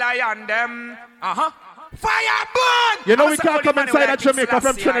lioness with the lion, them. Fire burn! You know we can't come inside of Jamaica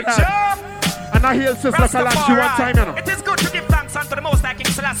from Trinidad. And I hear Sister Kalanchi one time, you know. It is good to give thanks unto the Most High King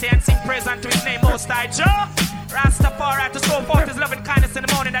Selassie and sing praise unto his name, Most High Jah. Rastafari to show forth his loving kindness in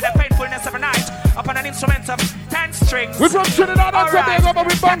the morning and the faithfulness every night upon an instrument of 10 strings. We're from Trinidad and Tobago, but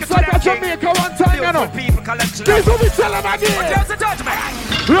we bounce like a Jamaica one time, you know. This what we tell them again.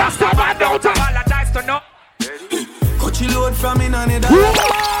 Rastaman don't apologize to no. Coachy load from in on it.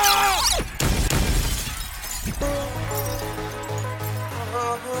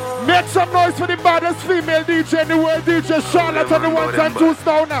 Make some noise for the baddest female DJ in the world, DJ Charlotte on the ones and twos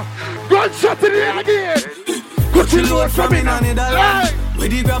down now. Gunshot in the air again. Coachy load from in on it. Where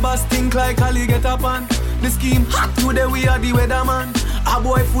the grabbers think like Ali get up on. The scheme hot today, we are the weatherman. A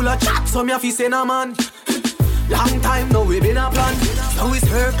boy full of chat, so me a fi say no man. Long time now we been a plan. Now it's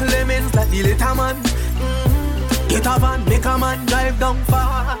her Clemens like the little man. Get a van, make a man drive down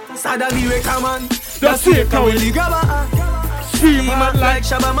far. Sada the wreck a man. That's it, how we the grabber. See man like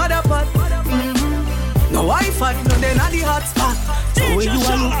Shabba Motherpot. No Wi-Fi, no then at the hot spot. So when you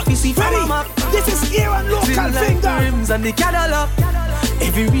a look, you see from a map. This is here on local like finger. Rims and the Cadillac.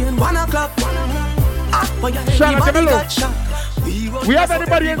 Every rain 1 o'clock. Charlotte, give me a look. We have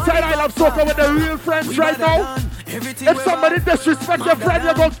anybody inside I Love Soca with the real friends right now? If somebody disrespects your friend,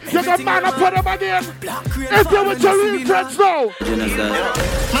 you go man up for them again. If you're with your real friends now.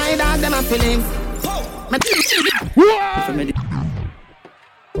 My dog, them are feeling. Whoa!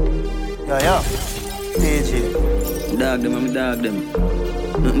 Yeah. Dog them, I'm dog them.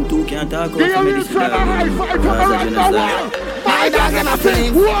 Nothing too can't talk Give about you this a high five from around the world. My dog them a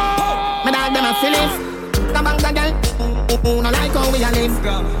feelings. My dog them a feelings. The bank the girl. No like how we a live.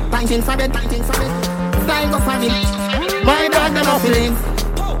 Pinting for it. Flying go for it. My dog them a feelings.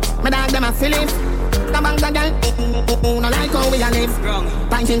 My dog them a feelings. The bank the girl. No like how we a live.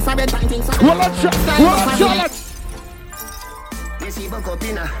 Pinting for it.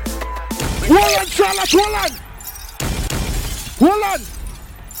 Hold on, Charlotte. Hold on.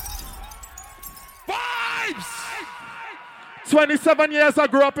 Vibes! 27 years I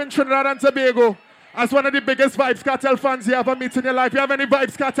grew up in Trinidad and Tobago. As one of the biggest Vybz Kartel fans you ever meet in your life. You have any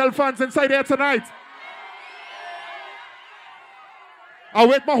Vybz Kartel fans inside here tonight? I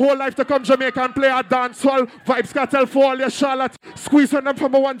wait my whole life to come Jamaica and play a dance hall. Vybz Kartel for all your Charlotte. Squeeze on them for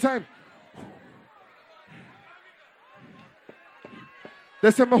me one time.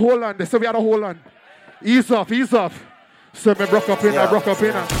 They say me hold on. They say we had to hold on. Ease off. So me broke up in her.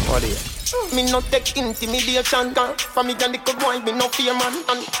 Me no take intimidation, for me and the good boy, me no fear man.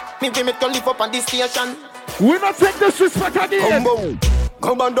 And me we make you live up on this station. We not take disrespect again.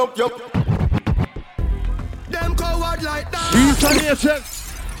 Come on up, yo. Them coward like that. These are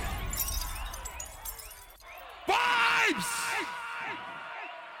nations. Vibes!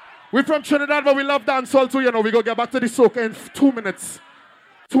 We from Trinidad, but we love dancehall too, you know. We go get back to the soca in 2 minutes.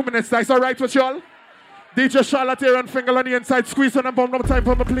 2 minutes, that's alright with y'all? DJ Charlotte here and finger on the inside. Squeeze on and bomb no time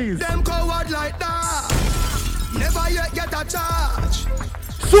for me, please. Them coward like that. Never yet get a charge.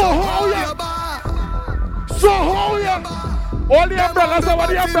 So how ya? All the umbrellas, over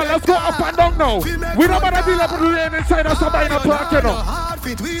the umbrellas go up and down now. We don't want to deal with the lane inside us by in a park, you know.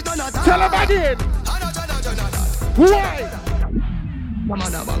 Tell them again. Why?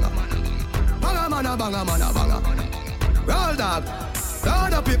 Banga. Roll dog.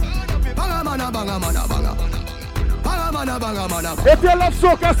 Roll up it. Banga. If you love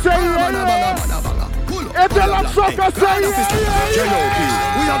soca, say yeah. If you love soca, say yeah.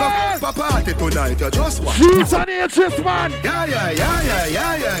 We have a party tonight, you just watch. She's an ages man. Yeah.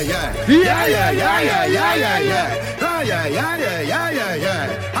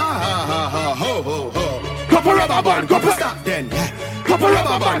 Ha, ho. Couple rubber band, couple stop then. Couple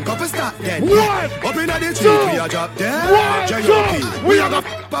rubber band, couple stop then. One, up in the tree, we a drop there. J.O.P. We have a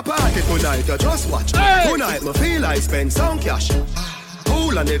party tonight, you just watch. Tonight, me feel I spend some cash.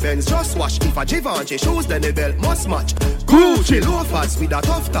 Cool on the Benz, just watch. If a Givenchy shoes, then the belt must match. Gucci loafers with a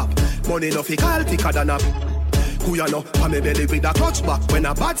tough top. Money no fi call thicker than a who you know, on me belly with a clutch back. When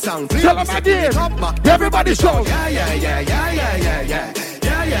a bad sound play, tell them again. Everybody shout. Yeah.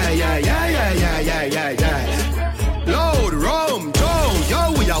 Load, rum, Joe,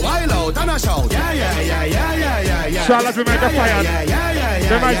 yo, we a wild out and a shout. Yeah. Charlotte, we make a fire.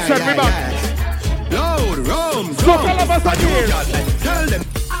 They might send me back. Load, rum, so tell them us again. Tell them.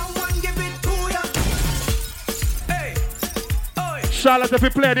 Charlotte, if we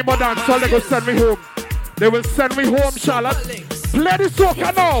play any more dance, so they go send me home. They will send me home, Charlotte. Play the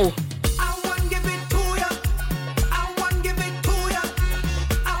soca now.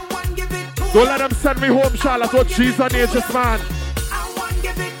 Don't let them send me home, Charlotte. Oh, she's an ages man.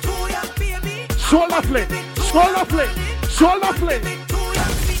 Shoulder flick.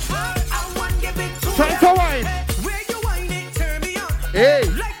 Time to wine. Hey.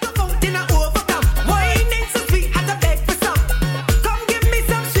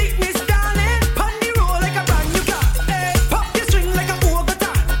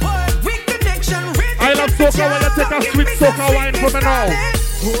 I love soca when I take a sweet soca wine from me now.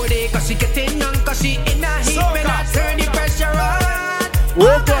 Cause she getting on, cause she in a heat. When I turn the pressure on.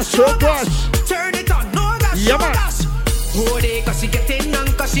 Oh gosh. Turn it on, no gosh, yeah, man. Cause she getting on,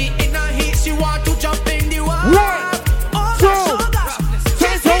 cause she in a heat. She want to jump in the water. 1, 2,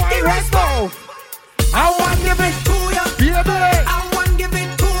 take the wine right now. I want to give it to ya, baby. I want to give it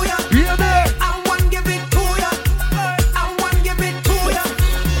to ya, baby. I want to give it to ya. I want to give it to ya.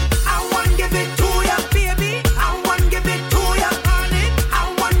 I want to give it to ya, baby. I want to give it to ya, honey. I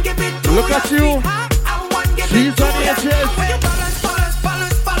want to give it to ya. Look at you. She's on the edges.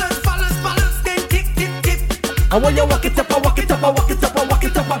 Balance, then tick. I want you walk it up,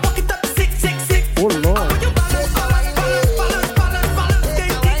 Sick. Oh Lord.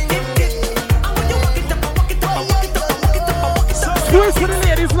 Squeeze for the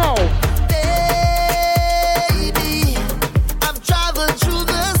ladies now. Baby, I've traveled through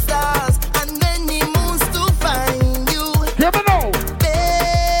the stars and many moons to find you. Hear me now.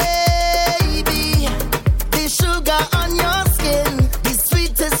 Baby, the sugar on your skin, the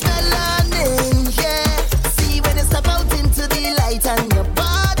sweetest melanin, yeah. See when you step out into the light and your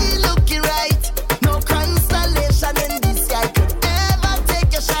body looking right. No crime.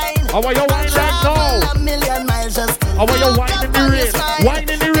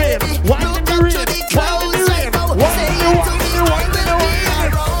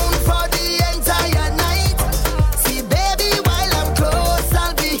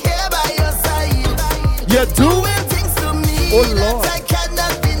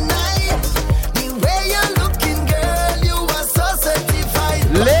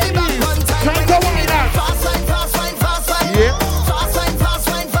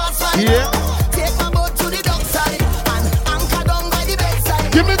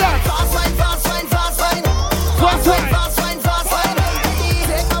 that? Fast wine, fast wine, fast wine. Fast wine. Fast wine, fast wine.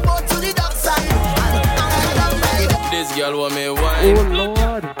 Take a boat to the dock side. This girl want me wine. Oh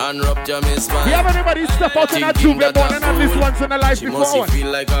Lord. And rupture me spine. You have anybody step out in a Juve morning at least once in a life She before? must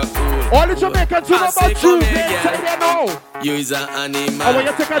feel like a fool. All the Jamaicans who know about Juve, inside there now. You is an animal. How will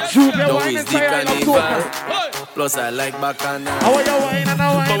you take a Juve No wine is the inside of carnival. soca? Plus I like bacana. How will you wine and a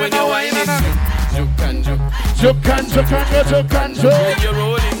wine But when and a you wine whine and a... it, juke and juke. Juke and juke and juke, juke and juke. When you're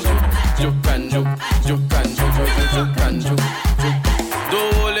rolling, juke and juke, juke and juke, juke and juke.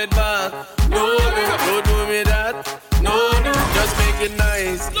 Don't hold it back. No, don't do me that. No, just make it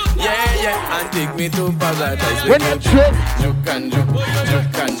nice. Yeah, and take me to paradise. When you juke, juke and juke,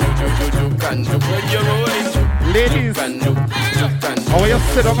 juke and juke, juke and juke. When you're rolling, ladies, juke and juke, juke and juke. how will you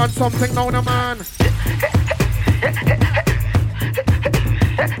sit down on something now, no man?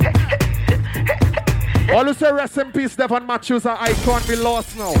 All who say rest in peace, Devon Matthews, an icon be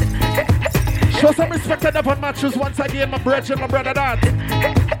lost now. Show some respect to Devon Matthews once again, my brethren, my brother dad.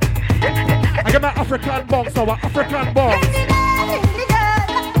 I get my African box, our African box.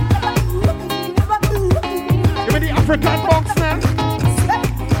 Give me the African box now.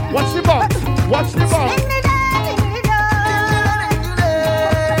 Watch the box, watch the box.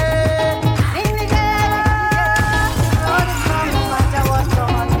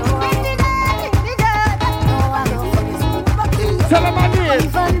 Tell them again.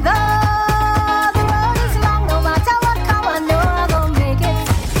 Even though the road is long, no matter what come, I know I'm gonna make it.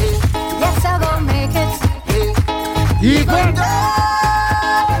 Yes, I'm gonna make it. Even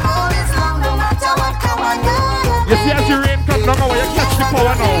though the road is long, no matter what come, I know. You see as the rain comes down, how will you catch the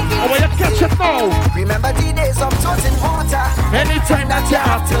power now? How will you catch it now? Remember the days of tossing water. Anytime that you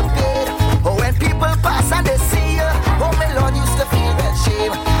have to bid. Or when people pass and they see you. Oh, my Lord used to feel that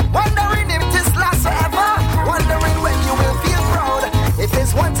shame. Wondering if this lasts forever. Wondering when you will feel proud. If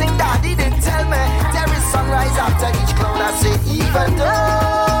there's one thing Daddy didn't tell me, there is sunrise after each cloud. I say, even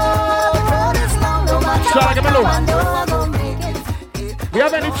though the road is long, no matter Shall I what give me come, look? I know I'm gonna make it. We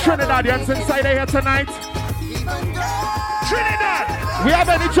have any Trinidadians inside here tonight? Trinidad! We have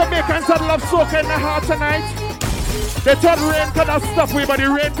any Jamaicans that love soca in the heart tonight? They thought rain could not stop we, but the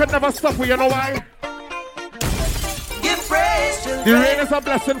rain could never stop we. You know why? Give praise, The rain is a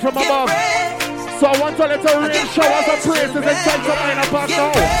blessing from above. So I want a little rain showers of praises inside some minor park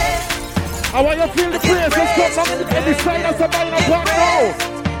now. I want you to feel the praises come down in the side of some minor park now.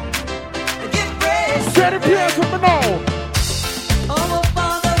 Say the praise with me now. Our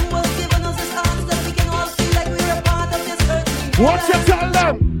Father who has given us his arms that we can all feel like we're a part of this earth. What you tell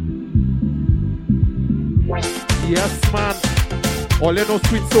them? Yes, man. All you know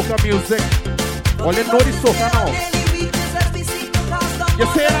sweet soca music. All you know the soca now. You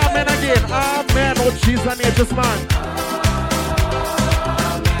say amen again. Amen. Oh, Jesus and ages, man.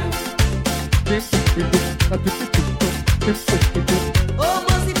 Oh,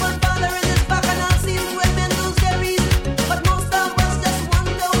 merciful Father, in this bacchanal season when men lose their reason. But most of us just want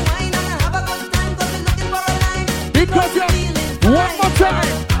to wine and have a good time because we're looking for a line. Because you're feeling one more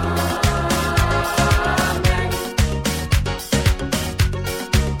time.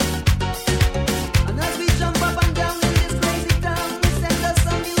 And as we jump up and down in this crazy town, we send us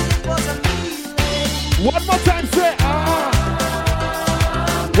some music for some healing. One more time, say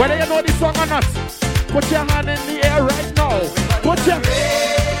whether you know the song or not, put your hand in the air right now. Put your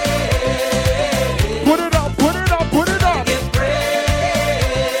put it up, put it up, put it up.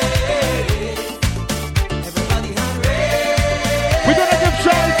 We're gonna give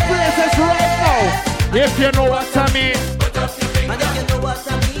Charles praises right now. If you know what I mean, And if you know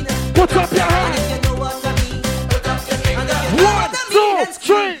what I mean, put up your and hand. if you know what I mean, and if you know One, what I mean, two,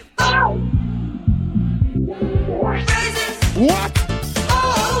 three. praises. What?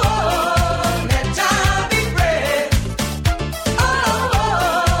 Oh, let Jah be praised. Oh,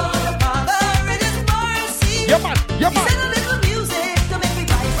 Father in His mercy. Yeah, man, yeah, man. Send a little music to make me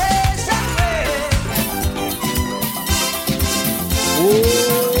vibration raise. Oh,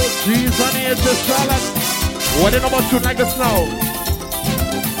 Jesus and ages, Charlotte. What is number 2 like this now?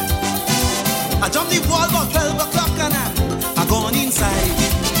 I jump the wall about 12 o'clock and I gone inside.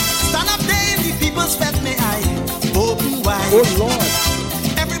 Stand up there in the people's fed me eye. Open wide. Oh, Lord.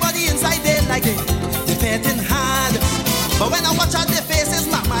 Everybody inside there like they petting hard. But when I watch out their faces,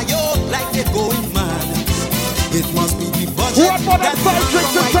 mama, yo, like they're going mad. It must be the budget. What more than 5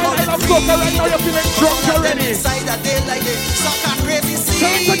 drinks inside and I'm soca right now, you're feeling drunk already. Inside that day like they sucker crazy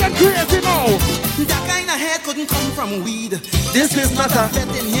Time to scene. get crazy now. That kind of hair couldn't come from weed. This is not a... Fet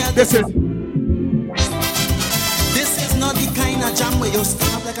in here. This is... This is not the kind of jam where you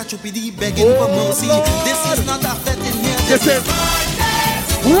stand up like a choppy begging for mercy. Lord. This is not a fet in here. This is...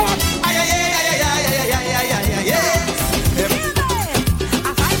 What?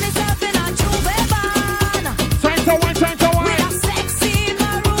 Time to wine, time to wine. With a sexy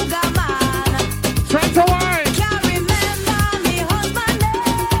Maruga man. Time to wine. Can't remember me husband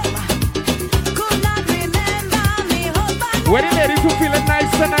name. Could not remember me husband name. Where the ladies who feeling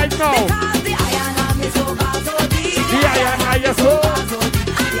nice tonight now? Because the iron arm is over so deep. The iron arm is over.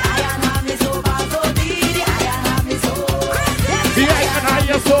 The iron arm is over so deep. The iron arm is over. The iron arm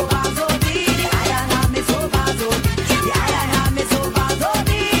is over.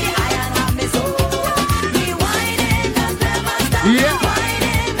 Yeah.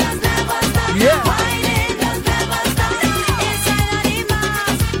 Yeah.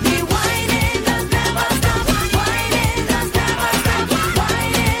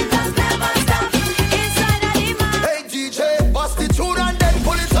 Hey DJ, bust the tune and then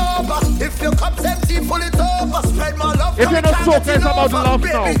pull it over. If your cup's empty, pull it over. Spread my love. If you're not soca, it's about love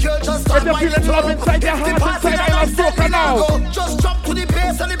now. If you're feeling love inside your heart, inside I love soca now. Just jump to the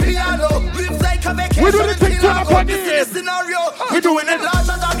bass and the piano. Live like a vacation. We're doing it thing turn up on This it. is the scenario. We're doing it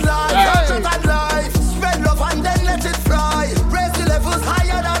larger than life, larger than life. Spread love and then let it fly. Raise the levels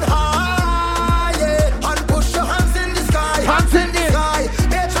higher than high. Yeah. And push your hands in the sky. Hands in the sky.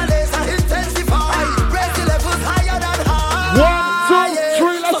 Nature laser intensify. Raise the levels higher than high. 1, 2,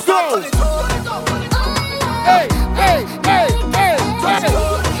 3, let's go. Hey, hey, hey, hey, hey.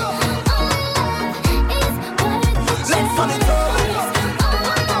 Let's turn it up.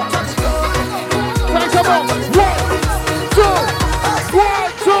 Time to move. 1, 2,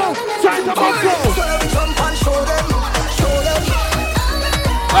 1, 2. Time to move. Jump and show them. Show them.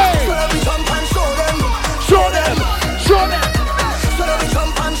 Hey. Jump and show them. Show them. Show them.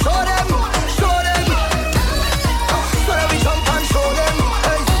 Jump and show them. Show them. Jump and show them.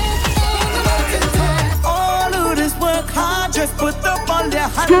 All who just work hard, just put up on their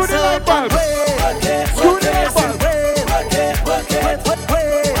hands. Screw the light bulb. Screw the light bulb.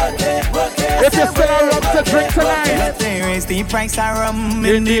 If you're still around to drink tonight, let they raise the price of rum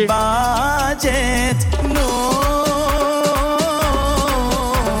in the budget. No,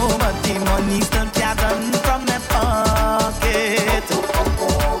 but the money still gathered from their pocket.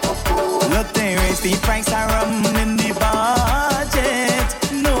 Look, they raise the price of rum in the budget.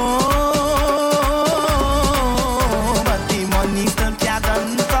 No, but the money still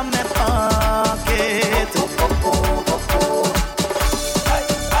gathered from their pocket.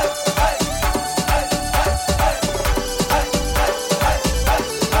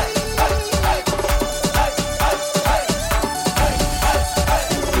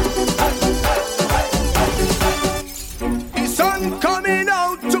 The sun coming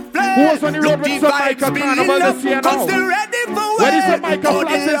out to play. who was on the road with some mic and carnival this year now? Where is the mic and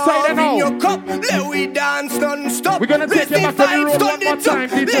plants inside and now? Let we dance non-stop. We're gonna take you back on the road one more time.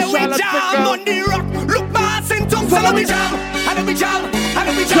 DJ Charlotte Finger. On the rock. Look past in tongues. Let me jam. Let me jam.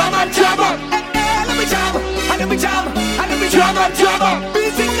 Let me jam. Jam up. Let me jam. Let me jam. Let me Jam up.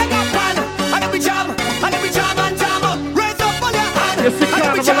 Beating like a pan. Let me jam. Let me jam and jam. Raise up on your hand. You see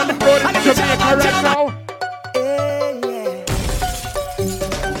carnival on the road in Jamaica right now?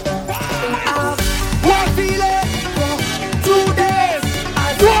 One feeling, 2 days,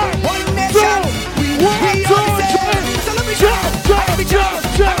 1 nation. We are the same. So let me jam, let me jam,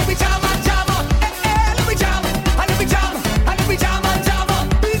 let me jam and jam. Let me jam, let me jam, let me jam and jam.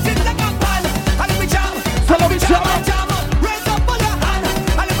 Beating like a pan. Let me jam, So let me jam. and jam. Raise up on your hand.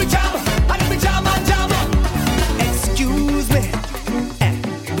 Let me jam and jam. Excuse me.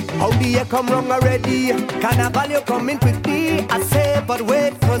 How do you come wrong already? Carnival, you coming quickly. I say, but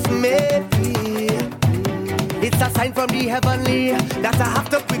wait for me. It's a sign from the heavenly that I have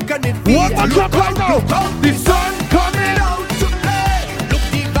to quicken it. What a drop right now! The sun coming out to play. Look,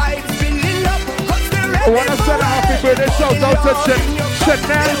 the vibes filling up. I want to send a happy birthday shout out to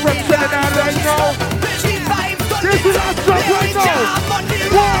Chanel from Trinidad right now. This is our stuff right now.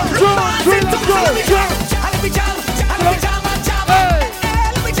 1, 2, 3, let's go.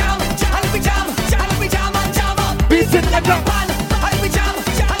 Beat it like that.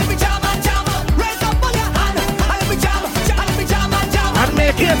 And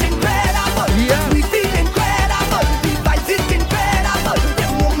make it. Yeah. We feel incredible. The vibes is incredible. The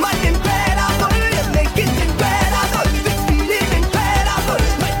woman incredible. The make it incredible. The feeling incredible.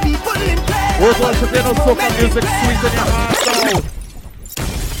 My people incredible. We're going to get no soca music sweet in your heart now.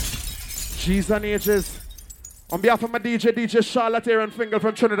 G's and H's. On behalf of my DJ Charlotte Aaron Fingal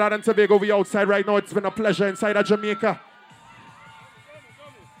from Trinidad and Tobago, we outside right now. It's been a pleasure inside of Jamaica.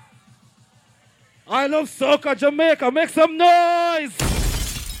 I love soca Jamaica. Make some noise.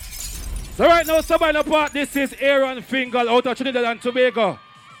 So right now, somebody apart. This is Aaron Fingal out of Trinidad and Tobago.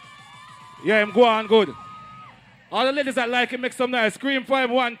 Yeah, him go on good. All the ladies that like him, make some noise. Scream for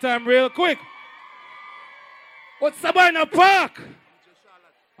him one time real quick. What's Sabina Park?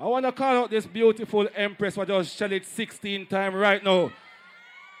 I want to call out this beautiful empress who just shell it 16 times right now.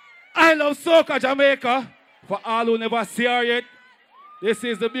 I love Soca Jamaica. For all who never see her yet, this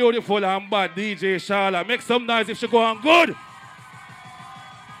is the beautiful and bad DJ Charlotte. Make some noise if she go on good.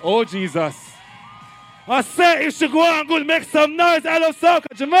 Oh, Jesus. I say if she go on good, make some noise. I love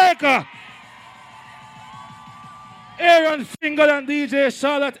Soca Jamaica. Aaron Fingal and DJ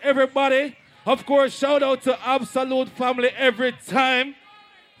Charlotte, everybody. Of course, shout out to Absolute Family every time.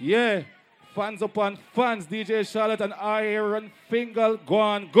 Yeah, fans upon fans, DJ Charlotte and Aaron Fingal, go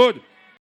on good.